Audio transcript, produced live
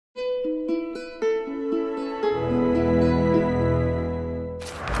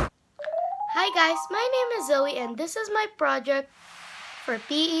guys, my name is Zoe and this is my project for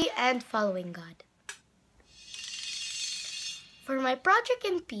PE and Following God. For my project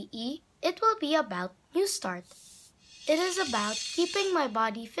in PE, it will be about NEWSTART. It is about keeping my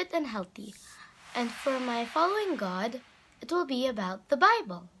body fit and healthy. And for my Following God, it will be about the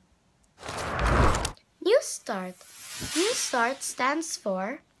Bible. NEWSTART. NEWSTART stands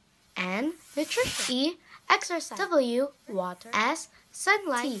for N, nutrition. E, exercise. W, water. S,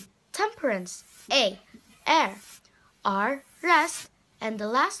 sunlight. T, temperance. A, air. R, rest. And the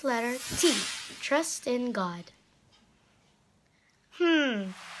last letter, T, trust in God.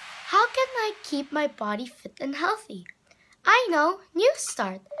 How can I keep my body fit and healthy? I know,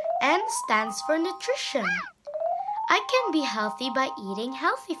 NEWSTART. N stands for nutrition. I can be healthy by eating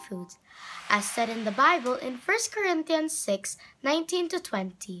healthy foods, as said in the Bible in 1 Corinthians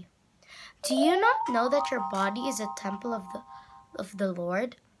 6:19-20. Do you not know that your body is a temple of the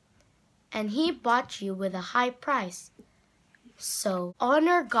Lord? And He bought you with a high price. So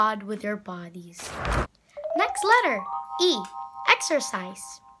honor God with your bodies. Next letter, E,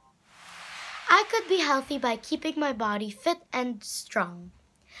 exercise. I could be healthy by keeping my body fit and strong,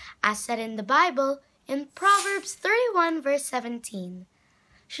 as said in the Bible in Proverbs 31 verse 17.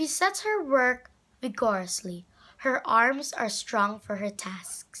 She sets her work vigorously. Her arms are strong for her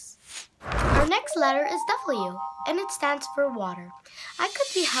tasks. Our next letter is W, and it stands for water. I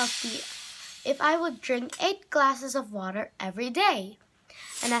could be healthy if I would drink 8 glasses of water every day.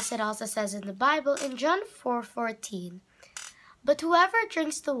 And as it also says in the Bible in John 4:14, but whoever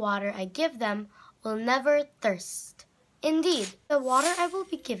drinks the water I give them will never thirst. Indeed, the water I will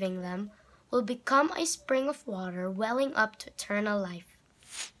be giving them will become a spring of water welling up to eternal life.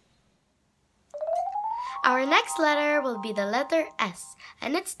 Our next letter will be the letter S,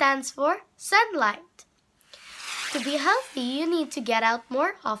 and it stands for sunlight. To be healthy, you need to get out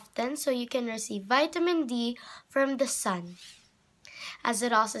more often so you can receive vitamin D from the sun. As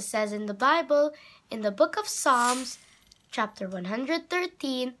it also says in the Bible, in the book of Psalms, chapter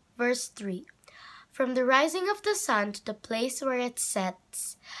 113, verse 3, from the rising of the sun to the place where it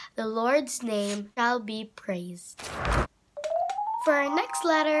sets, the Lord's name shall be praised. For our next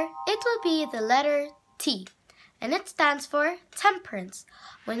letter, it will be the letter T, and it stands for temperance.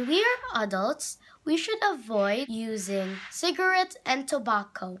 When we are adults, we should avoid using cigarettes and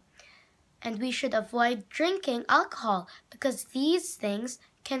tobacco, and we should avoid drinking alcohol because these things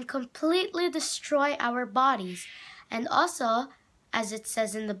can completely destroy our bodies. And also, as it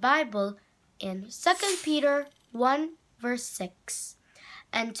says in the Bible in 2 Peter 1 verse 6,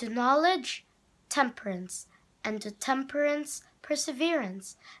 and to knowledge, temperance, and to temperance,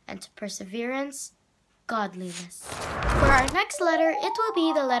 perseverance, and to perseverance, godliness. For our next letter, it will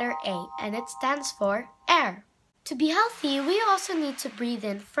be the letter A, and it stands for air. To be healthy, we also need to breathe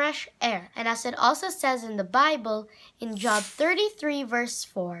in fresh air. And as it also says in the Bible in Job 33 verse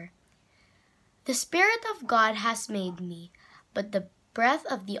 4, the Spirit of God has made me, but the breath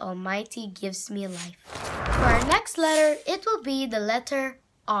of the Almighty gives me life. For our next letter, it will be the letter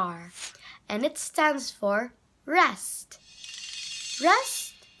R, and it stands for rest.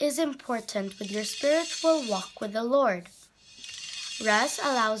 Rest is important with your spiritual walk with the Lord. Rest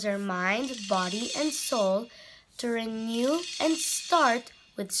allows our mind, body, and soul to renew and start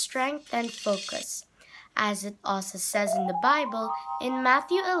with strength and focus. As it also says in the Bible in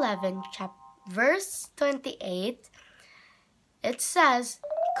Matthew 11, verse 28, it says,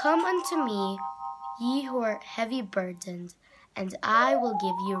 "Come unto me, ye who are heavy burdened, and I will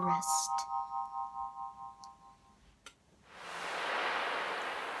give you rest."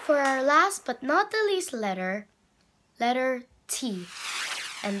 For our last but not the least letter, letter T,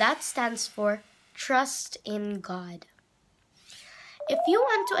 and that stands for trust in God. If you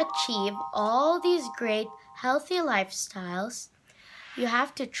want to achieve all these great healthy lifestyles, you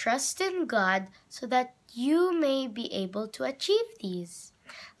have to trust in God so that you may be able to achieve these.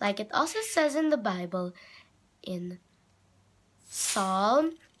 Like it also says in the Bible in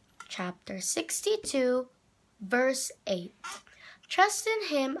Psalm chapter 62, verse 8. Trust in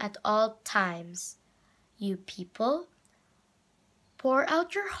Him at all times. You people, pour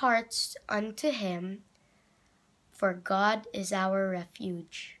out your hearts unto Him, for God is our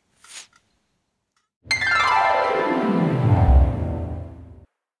refuge.